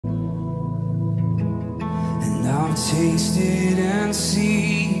Taste it and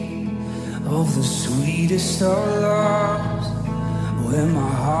see of the sweetest of loves, where my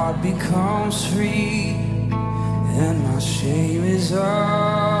heart becomes free and my shame is undone.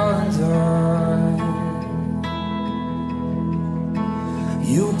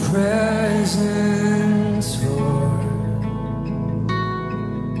 Your presence, Lord.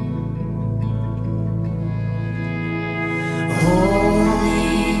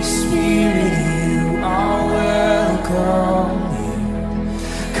 Holy Spirit, you are welcome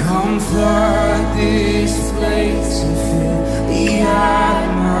here. Come flood this place and fill the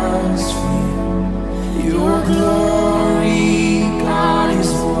atmosphere. Your glory, God,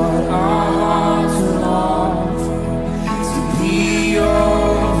 is what our hearts long for. To be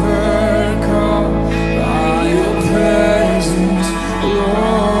overcome by your presence,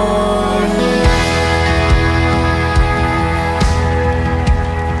 Lord.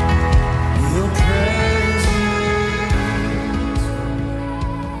 Your presence.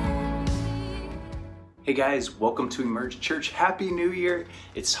 Hey guys, welcome to Emerge Church. Happy New Year.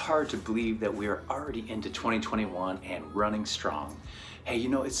 It's hard to believe that we are already into 2021 and running strong. Hey, you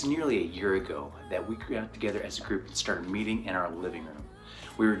know, it's nearly a year ago that we got together as a group and started meeting in our living room.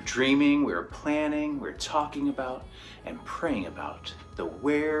 We were dreaming, we were planning, we were talking about and praying about the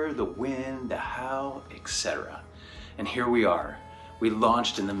where, the when, the how, etc. And here we are. We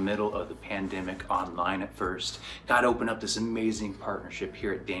launched in the middle of the pandemic online at first. God opened up this amazing partnership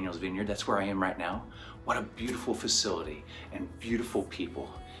here at Daniel's Vineyard. That's where I am right now. What a beautiful facility and beautiful people.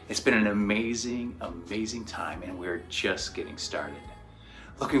 It's been an amazing, amazing time, and we're just getting started.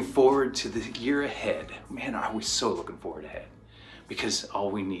 Looking forward to the year ahead. Man, are we so looking forward ahead, because all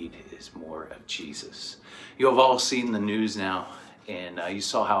we need is more of Jesus. You have all seen the news now, and you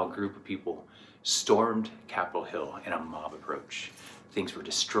saw how a group of people stormed Capitol Hill in a mob approach. Things were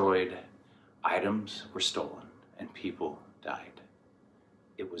destroyed, items were stolen, and people died.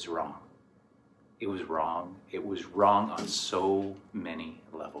 It was wrong. It was wrong. It was wrong on so many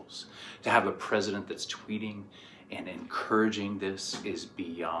levels. To have a president that's tweeting and encouraging this is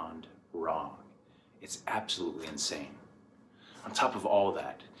beyond wrong. It's absolutely insane. On top of all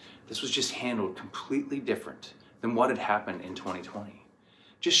that, this was just handled completely different than what had happened in 2020.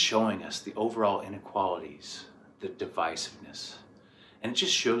 Just showing us the overall inequalities, the divisiveness. And it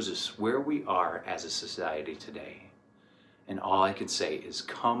just shows us where we are as a society today. And all I can say is,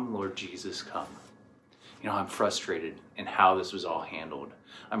 come, Lord Jesus, come. You know, I'm frustrated in how this was all handled.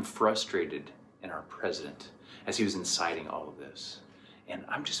 I'm frustrated in our president as he was inciting all of this. And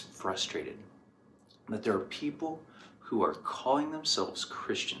I'm just frustrated that there are people who are calling themselves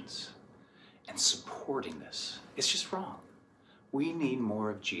Christians and supporting this. It's just wrong. We need more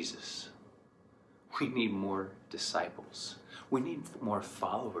of Jesus. We need more disciples. We need more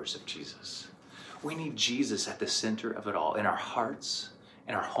followers of Jesus. We need Jesus at the center of it all, in our hearts,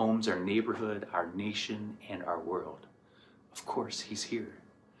 in our homes, our neighborhood, our nation, and our world. Of course, he's here.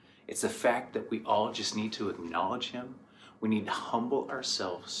 It's the fact that we all just need to acknowledge him. We need to humble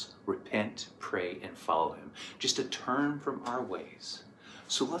ourselves, repent, pray, and follow him, just to turn from our ways.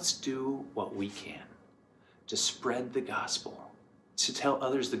 So let's do what we can to spread the gospel, to tell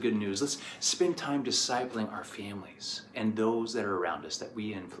others the good news. Let's spend time discipling our families and those that are around us that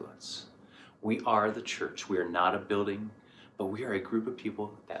we influence. We are the church. We are not a building, but we are a group of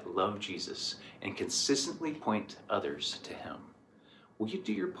people that love Jesus and consistently point others to him. Will you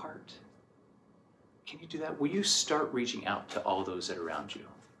do your part? Can you do that? Will you start reaching out to all those that are around you?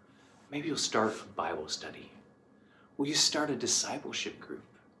 Maybe you'll start a Bible study. Will you start a discipleship group?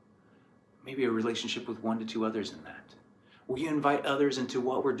 Maybe a relationship with 1 to 2 others in that. Will you invite others into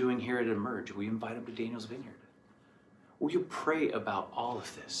what we're doing here at Emerge? Will you invite them to Daniel's Vineyard? Will you pray about all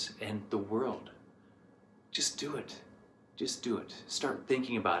of this and the world? Just do it. Just do it. Start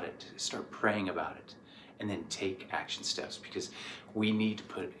thinking about it. Start praying about it. And then take action steps, because we need to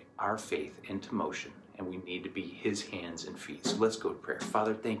put our faith into motion, and we need to be his hands and feet. So let's go to prayer.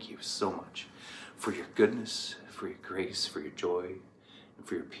 Father, thank you so much for your goodness, for your grace, for your joy, and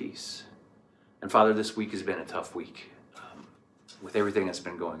for your peace. And Father, this week has been a tough week. With everything that's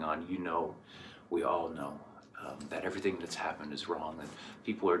been going on, you know, we all know that everything that's happened is wrong, that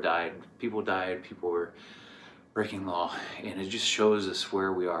people died, people were breaking law, and it just shows us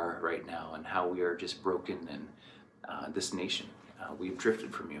where we are right now and how we are just broken in this nation. We've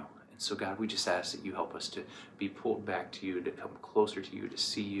drifted from you. And so God, we just ask that you help us to be pulled back to you, to come closer to you, to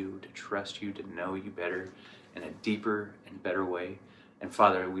see you, to trust you, to know you better in a deeper and better way. And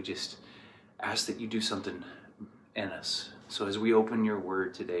Father, we just ask that you do something in us. So as we open your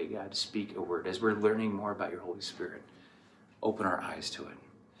word today, God, speak a word. As we're learning more about your Holy Spirit, open our eyes to it.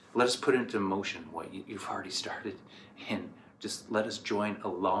 Let us put into motion what you've already started, and just let us join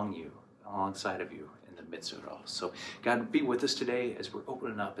alongside of you in the midst of it all. So God, be with us today as we're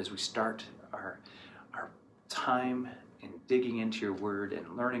opening up, as we start our time in digging into your word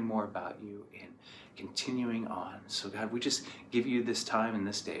and learning more about you and continuing on. So God, we just give you this time and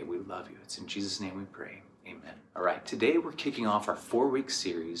this day. We love you. It's in Jesus' name we pray. Amen. All right, today we're kicking off our 4-week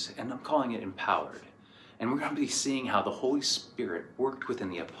series, and I'm calling it Empowered. And we're going to be seeing how the Holy Spirit worked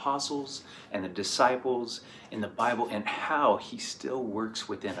within the apostles and the disciples in the Bible, and how he still works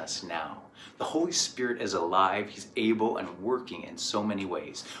within us now. The Holy Spirit is alive. He's able and working in so many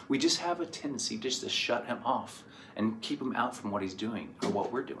ways. We just have a tendency just to shut him off and keep him out from what he's doing or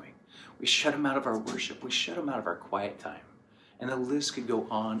what we're doing. We shut him out of our worship. We shut him out of our quiet time. And the list could go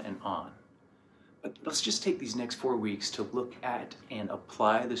on and on. But let's just take these next 4 weeks to look at and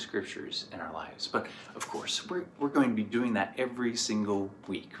apply the scriptures in our lives. But of course, we're going to be doing that every single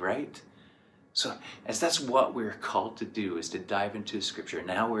week, right? So as that's what we're called to do, is to dive into scripture.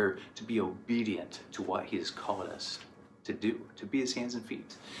 Now we're to be obedient to what he has called us to do, to be his hands and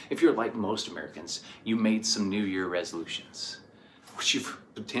feet. If you're like most Americans, you made some New Year resolutions, which you've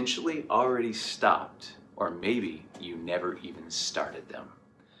potentially already stopped, or maybe you never even started them.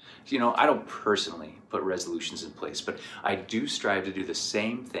 You know, I don't personally put resolutions in place, but I do strive to do the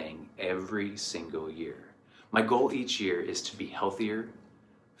same thing every single year. My goal each year is to be healthier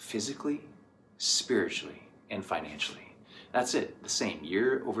physically, spiritually, and financially. That's it, the same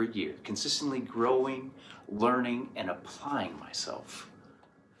year over year, consistently growing, learning, and applying myself.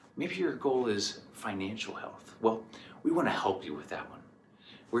 Maybe your goal is financial health. Well, we want to help you with that one.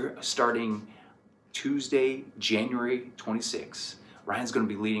 We're starting Tuesday, January 26th. Ryan's going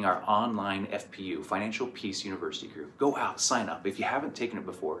to be leading our online FPU, Financial Peace University group. Go out, sign up. If you haven't taken it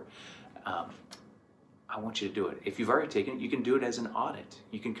before, I want you to do it. If you've already taken it, you can do it as an audit.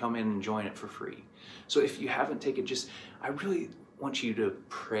 You can come in and join it for free. So if you haven't taken it, I really want you to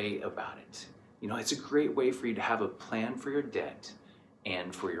pray about it. You know, it's a great way for you to have a plan for your debt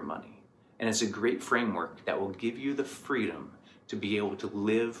and for your money. And it's a great framework that will give you the freedom to be able to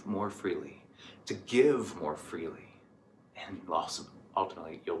live more freely, to give more freely, and also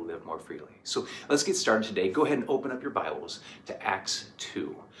ultimately you'll live more freely. So let's get started today. Go ahead and open up your Bibles to Acts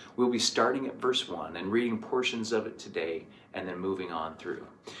 2. We'll be starting at verse 1 and reading portions of it today and then moving on through.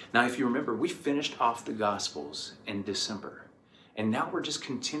 Now, if you remember, we finished off the Gospels in December, and now we're just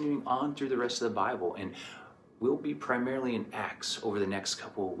continuing on through the rest of the Bible, and we'll be primarily in Acts over the next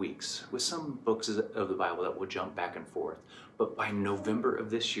couple of weeks with some books of the Bible that will jump back and forth. But by November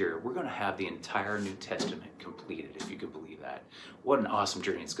of this year, we're going to have the entire New Testament completed, if you could believe that. What an awesome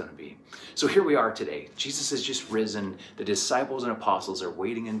journey it's going to be. So here we are today. Jesus has just risen. The disciples and apostles are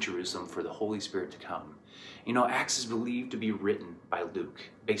waiting in Jerusalem for the Holy Spirit to come. You know, Acts is believed to be written by Luke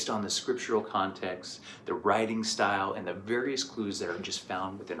based on the scriptural context, the writing style, and the various clues that are just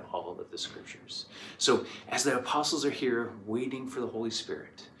found within all of the scriptures. So as the apostles are here waiting for the Holy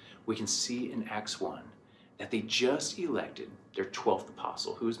Spirit, we can see in Acts 1 that they just elected their 12th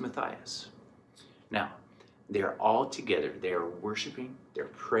apostle, who is Matthias. Now, they're all together. They are worshiping, they're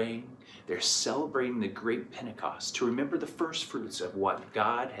praying, they're celebrating the great Pentecost to remember the first fruits of what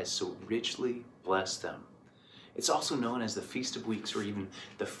God has so richly blessed them. It's also known as the Feast of Weeks, or even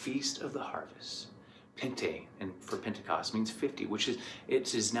the Feast of the Harvest. Pente, and for Pentecost, means 50, which is,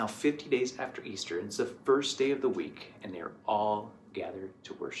 it is now 50 days after Easter. It's the first day of the week, and they're all gathered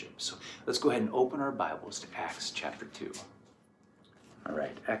to worship. So let's go ahead and open our Bibles to Acts chapter 2. All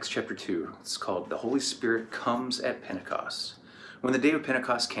right, Acts chapter 2. It's called The Holy Spirit Comes at Pentecost. When the day of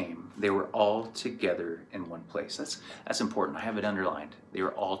Pentecost came, they were all together in one place. That's important. I have it underlined. They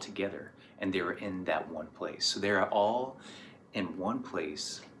were all together, and they were in that one place. So they are all in one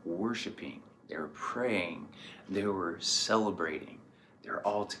place worshiping. They were praying. They were celebrating. They're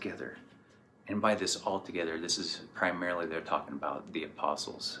all together. And by this all together, this is primarily they're talking about the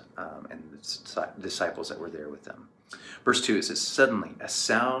apostles and the disciples that were there with them. Verse 2, it says, "Suddenly a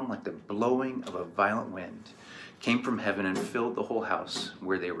sound like the blowing of a violent wind came from heaven and filled the whole house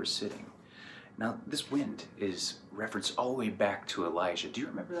where they were sitting." Now, this wind is referenced all the way back to Elijah. Do you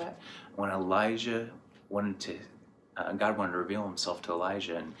remember that? When Elijah wanted to, God wanted to reveal himself to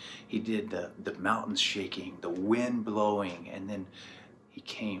Elijah, and he did the mountains shaking, the wind blowing, and then he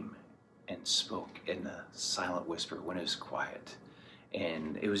came and spoke in a silent whisper when it was quiet.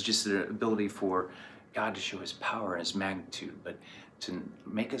 And it was just the ability for God to show his power and his magnitude, but to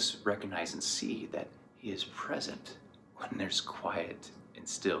make us recognize and see that he is present when there's quiet and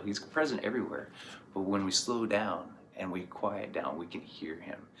still. He's present everywhere, but when we slow down and we quiet down, we can hear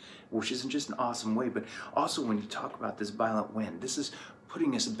him, which is in just an awesome way. But also when you talk about this violent wind, this is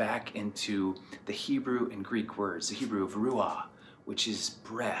putting us back into the Hebrew and Greek words, the Hebrew of ruah, which is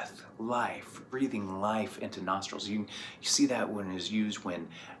breath, life, breathing life into nostrils. You see that when it is used when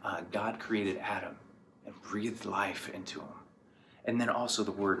God created Adam and breathed life into him. And then also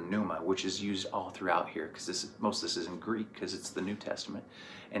the word pneuma, which is used all throughout here, because most of this is in Greek because it's the New Testament.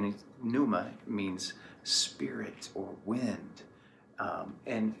 And pneuma means spirit or wind.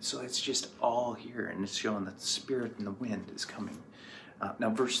 And so it's just all here, and it's showing that the spirit and the wind is coming.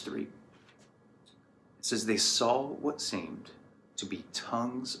 Now verse 3, it says, they saw what seemed to be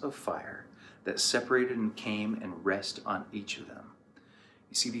tongues of fire that separated and came and rest on each of them.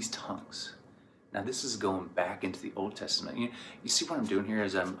 You see these tongues. Now this is going back into the Old Testament. You see what I'm doing here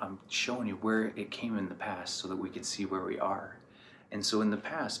is I'm showing you where it came in the past so that we can see where we are. And so in the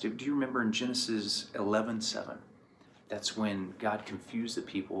past, do you remember in Genesis 11:7? That's when God confused the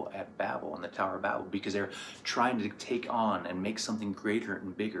people at Babel, in the Tower of Babel, because they're trying to take on and make something greater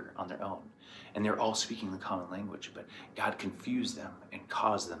and bigger on their own. And they're all speaking the common language, but God confused them and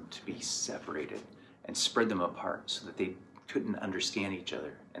caused them to be separated and spread them apart so that they couldn't understand each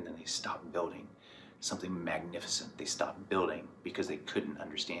other. And then they stopped building something magnificent. They stopped building because they couldn't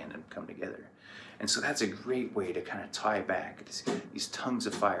understand and come together. And so that's a great way to kind of tie back these tongues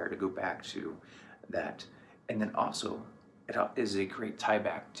of fire, to go back to that. And then also, it is a great tie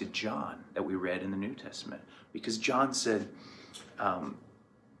back to John that we read in the New Testament, because John said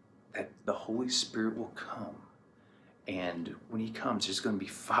that the Holy Spirit will come, and when he comes, there's going to be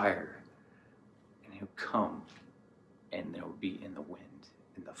fire, and he'll come, and there will be in the wind,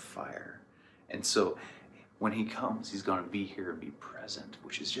 in the fire. And so when he comes, he's going to be here and be present,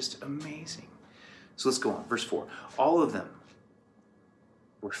 which is just amazing. So let's go on. Verse 4. All of them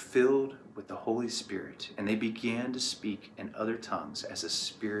were filled with the Holy Spirit, and they began to speak in other tongues as the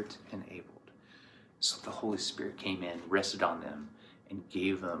Spirit enabled. So the Holy Spirit came in, rested on them, and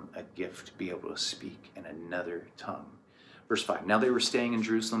gave them a gift to be able to speak in another tongue. Verse 5, now they were staying in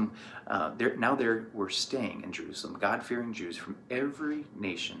Jerusalem. Were staying in Jerusalem, God-fearing Jews from every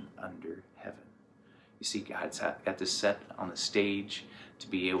nation under heaven. You see, God's got this set on the stage to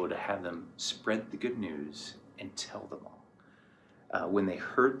be able to have them spread the good news and tell them all. When they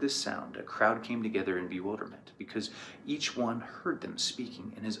heard this sound, a crowd came together in bewilderment, because each one heard them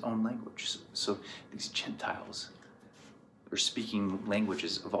speaking in his own language. So these Gentiles are speaking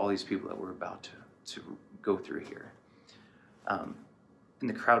languages of all these people that we're about to go through here. And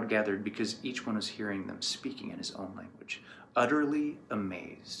the crowd gathered because each one was hearing them speaking in his own language. Utterly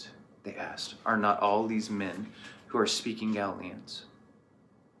amazed, they asked, are not all these men who are speaking Galileans?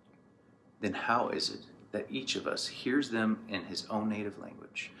 Then how is it that each of us hears them in his own native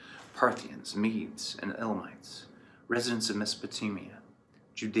language? Parthians, Medes, and Elamites, residents of Mesopotamia,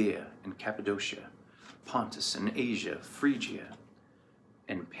 Judea and Cappadocia, Pontus and Asia, Phrygia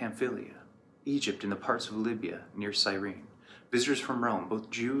and Pamphylia, Egypt and the parts of Libya near Cyrene, visitors from Rome, both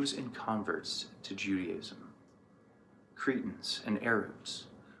Jews and converts to Judaism, Cretans and Arabs.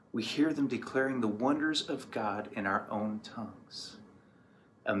 We hear them declaring the wonders of God in our own tongues.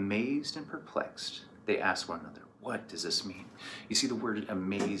 Amazed and perplexed, they ask one another, what does this mean? You see the word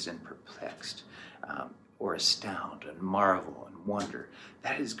amazed and perplexed, or astound and marvel and wonder.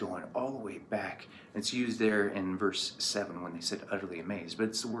 That is going all the way back. It's used there in verse 7 when they said utterly amazed, but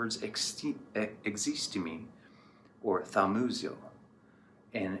it's the words existimi or thalmusio.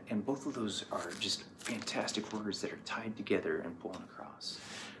 And both of those are just fantastic words that are tied together and pulling across.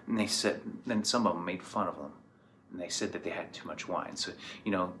 And they said, then some of them made fun of them. And they said that they had too much wine. So,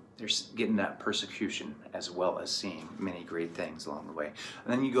 they're getting that persecution as well as seeing many great things along the way.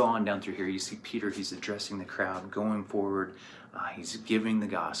 And then you go on down through here, you see Peter, he's addressing the crowd, going forward. He's giving the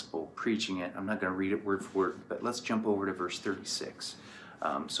gospel, preaching it. I'm not going to read it word for word, but let's jump over to verse 36.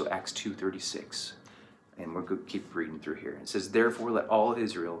 So Acts 2:36. And we're going to keep reading through here. It says, therefore let all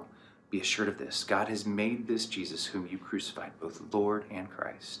Israel be assured of this. God has made this Jesus whom you crucified, both Lord and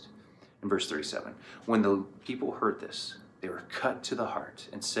Christ. In verse 37, when the people heard this, they were cut to the heart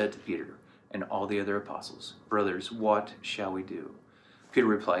and said to Peter and all the other apostles, brothers, what shall we do? Peter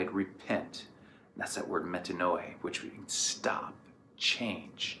replied, repent. And that's that word metanoe, which means stop,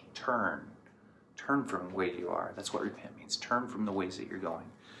 change, turn from the way you are. That's what repent means. Turn from the ways that you're going.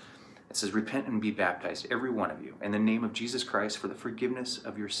 It says, repent and be baptized, every one of you, in the name of Jesus Christ for the forgiveness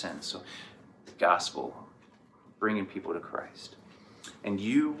of your sins. So the gospel, bringing people to Christ. And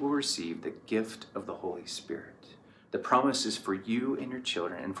you will receive the gift of the Holy Spirit. The promise is for you and your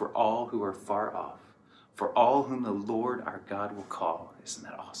children and for all who are far off, for all whom the Lord our God will call. Isn't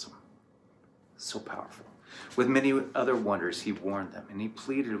that awesome? So powerful. With many other wonders, he warned them and he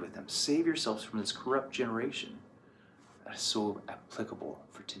pleaded with them, save yourselves from this corrupt generation. That is so applicable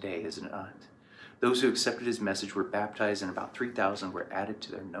for today, isn't it not? Those who accepted his message were baptized, and about 3,000 were added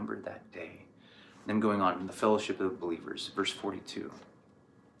to their number that day. Then going on, in the fellowship of the believers, verse 42,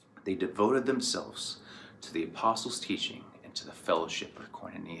 they devoted themselves to the apostles' teaching and to the fellowship of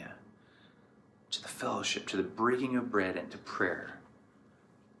koinonia, to the fellowship, to the breaking of bread, and to prayer.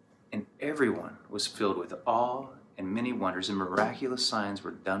 And everyone was filled with awe, and many wonders and miraculous signs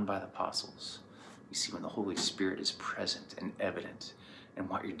were done by the apostles. You see, when the Holy Spirit is present and evident in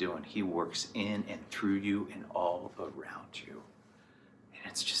what you're doing, he works in and through you and all around you. And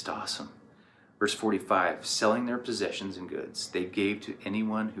it's just awesome. Verse 45, selling their possessions and goods, they gave to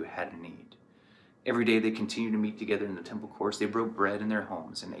anyone who had a need. Every day they continued to meet together in the temple courts. They broke bread in their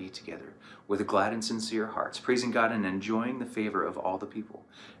homes and ate together with glad and sincere hearts, praising God and enjoying the favor of all the people.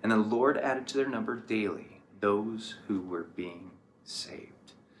 And the Lord added to their number daily those who were being saved.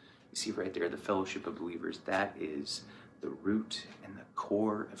 You see right there, the fellowship of believers, that is the root and the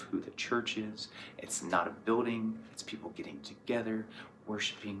core of who the church is. It's not a building, it's people getting together,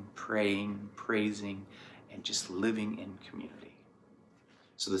 worshiping, praying, praising, and just living in community.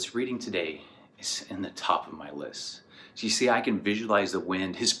 So this reading today is in the top of my list. So you see, I can visualize the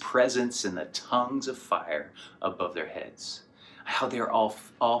wind, his presence, and the tongues of fire above their heads. How they're all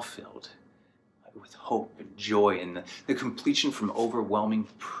filled with hope and joy and the completion from overwhelming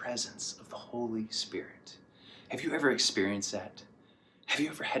presence of the Holy Spirit. Have you ever experienced that? Have you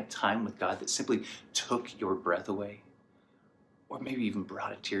ever had time with God that simply took your breath away? Or maybe even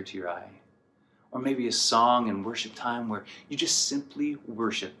brought a tear to your eye? Or maybe a song and worship time where you just simply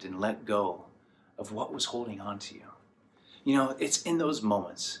worshiped and let go of what was holding on to you. You know, it's in those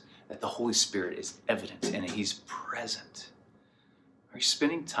moments that the Holy Spirit is evident and he's present. Are you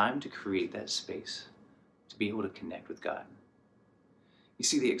spending time to create that space to be able to connect with God? You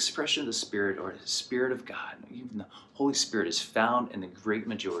see, the expression of the Spirit, or the Spirit of God, even the Holy Spirit, is found in the great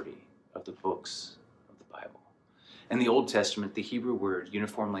majority of the books of the Bible. In the Old Testament, the Hebrew word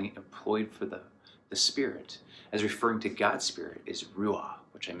uniformly employed for the Spirit as referring to God's Spirit is ruah,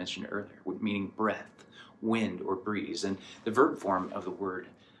 which I mentioned earlier, meaning breath, wind, or breeze. And the verb form of the word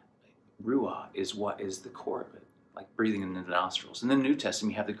ruah is what is the core of it, like breathing in the nostrils. In the New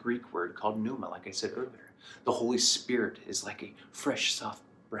Testament, you have the Greek word called pneuma, like I said earlier. The Holy Spirit is like a fresh, soft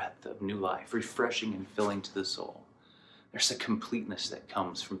breath of new life, refreshing and filling to the soul. There's a completeness that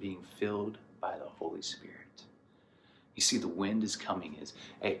comes from being filled by the Holy Spirit. You see, the wind is coming,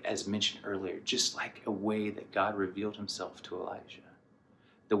 as mentioned earlier, just like a way that God revealed himself to Elijah.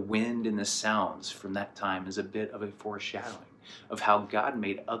 The wind and the sounds from that time is a bit of a foreshadowing of how God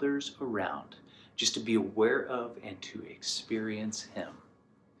made others around just to be aware of and to experience him.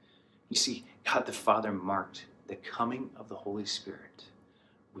 You see, God the Father marked the coming of the Holy Spirit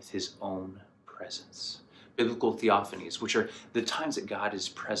with his own presence. Biblical theophanies, which are the times that God is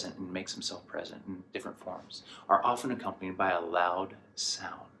present and makes himself present in different forms, are often accompanied by a loud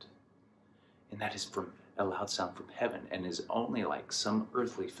sound. And that is from a loud sound from heaven and is only like some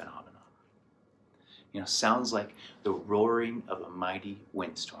earthly phenomenon. You know, sounds like the roaring of a mighty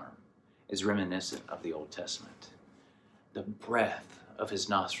windstorm is reminiscent of the Old Testament. The breath of his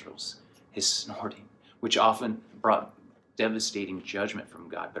nostrils, his snorting, which often brought devastating judgment from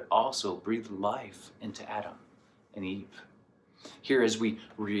God, but also breathed life into Adam and Eve. Here, as we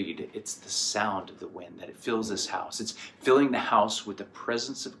read, it's the sound of the wind that it fills this house. It's filling the house with the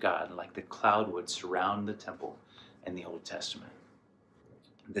presence of God like the cloud would surround the temple in the Old Testament.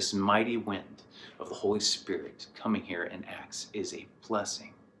 This mighty wind of the Holy Spirit coming here in Acts is a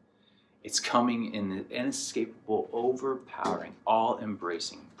blessing. It's coming in the inescapable, overpowering,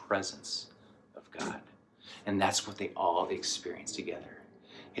 all-embracing presence of God. And that's what they all experienced together.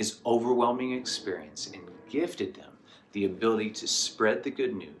 His overwhelming experience and gifted them the ability to spread the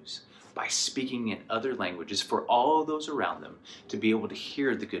good news by speaking in other languages for all those around them to be able to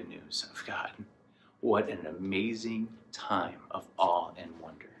hear the good news of God. What an amazing time of awe and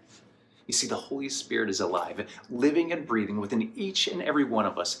wonder. You see, the Holy Spirit is alive, living and breathing within each and every one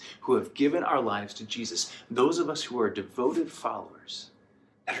of us who have given our lives to Jesus. Those of us who are devoted followers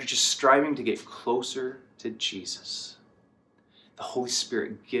that are just striving to get closer to Jesus. The Holy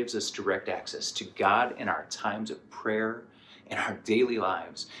Spirit gives us direct access to God in our times of prayer, in our daily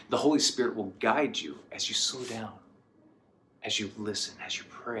lives. The Holy Spirit will guide you as you slow down, as you listen, as you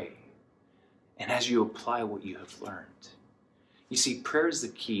pray, and as you apply what you have learned. You see, prayer is the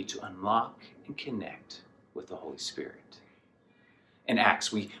key to unlock and connect with the Holy Spirit. In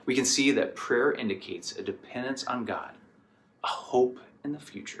Acts, we can see that prayer indicates a dependence on God, a hope in the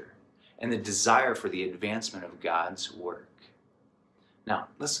future, and the desire for the advancement of God's work. Now,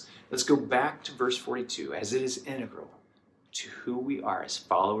 let's go back to verse 42, as it is integral to who we are as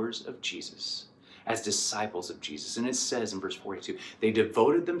followers of Jesus, as disciples of Jesus. And it says in verse 42, they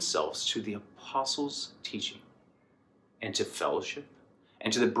devoted themselves to the apostles' teaching and to fellowship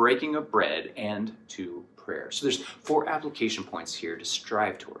and to the breaking of bread and to prayer. So there's 4 application points here to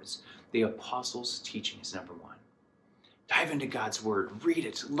strive towards. The apostles' teaching is number 1. Dive into God's word, read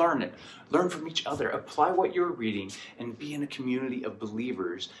it, learn from each other, apply what you're reading, and be in a community of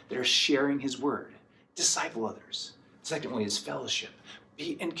believers that are sharing his word. Disciple others. Secondly is fellowship.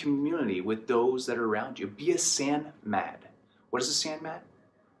 Be in community with those that are around you. Be a SANMAD. What is a SANMAD?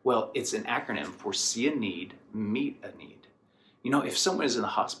 Well, it's an acronym for see a need, meet a need. You know, if someone is in the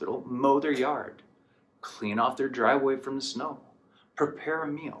hospital, mow their yard, clean off their driveway from the snow, prepare a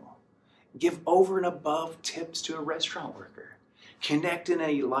meal, give over and above tips to a restaurant worker, connect in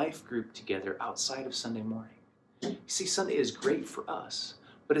a life group together outside of Sunday morning. You see, Sunday is great for us,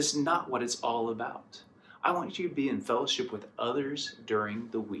 but it's not what it's all about. I want you to be in fellowship with others during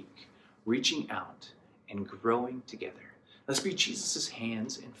the week, reaching out and growing together. Let's be Jesus'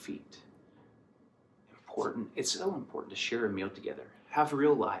 hands and feet. It's so important to share a meal together, have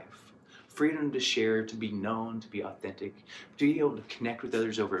real life, freedom to share, to be known, to be authentic, to be able to connect with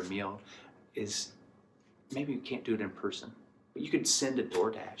others over a meal. Is maybe you can't do it in person, but you could send a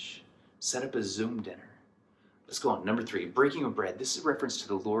DoorDash, set up a Zoom dinner. Let's go on. Number 3, breaking of bread. This is a reference to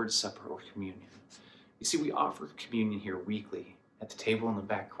the Lord's Supper or communion. You see, we offer communion here weekly at the table in the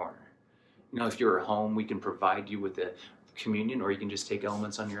back corner. You know, if you're at home, we can provide you with the communion, or you can just take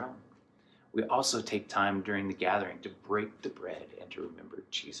elements on your own. We also take time during the gathering to break the bread and to remember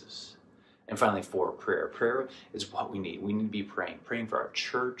Jesus. And finally, 4, prayer. Prayer is what we need. We need to be praying for our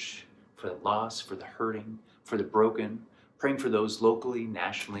church, for the lost, for the hurting, for the broken, praying for those locally,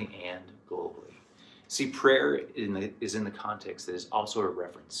 nationally, and globally. See, prayer is in the context that is also a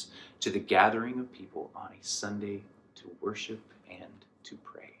reference to the gathering of people on a Sunday to worship and to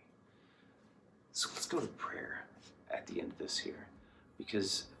pray. So let's go to prayer at the end of this here,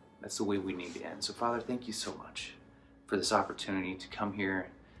 because that's the way we need to end. So Father, thank you so much for this opportunity to come here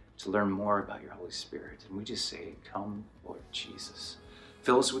to learn more about your Holy Spirit. And we just say, come, Lord Jesus.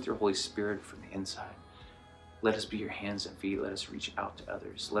 Fill us with your Holy Spirit from the inside. Let us be your hands and feet. Let us reach out to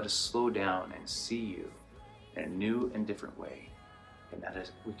others. Let us slow down and see you in a new and different way. And that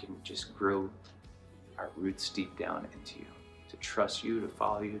is, we can just grow our roots deep down into you, to trust you, to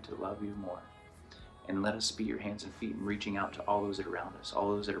follow you, to love you more. And let us be your hands and feet in reaching out to all those that are around us, all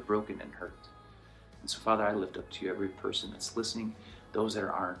those that are broken and hurt. And so, Father, I lift up to you every person that's listening, those that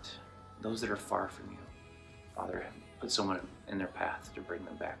aren't, those that are far from you. Father, put someone in their path to bring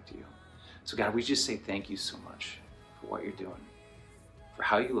them back to you. So, God, we just say thank you so much for what you're doing, for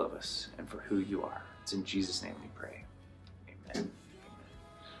how you love us, and for who you are. It's in Jesus' name we pray. Amen.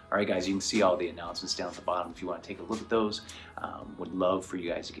 All right, guys, you can see all the announcements down at the bottom if you want to take a look at those. Would love for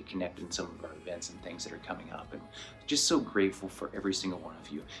you guys to get connected in some of our events and things that are coming up. And just so grateful for every single one of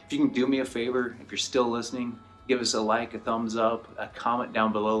you. If you can do me a favor, if you're still listening, give us a like, a thumbs up, a comment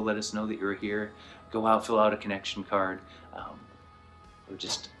down below. Let us know that you're here. Go out, fill out a connection card. We're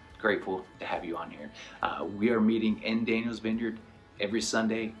just grateful to have you on here. We are meeting in Daniels Vineyard every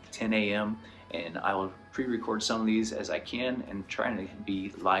Sunday, 10 a.m. And I will pre-record some of these as I can and trying to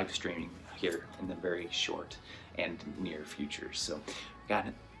be live streaming here in the very short and near future. So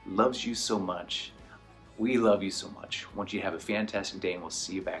God loves you so much. We love you so much. I want you to have a fantastic day, and we'll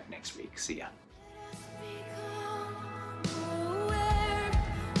see you back next week. See ya.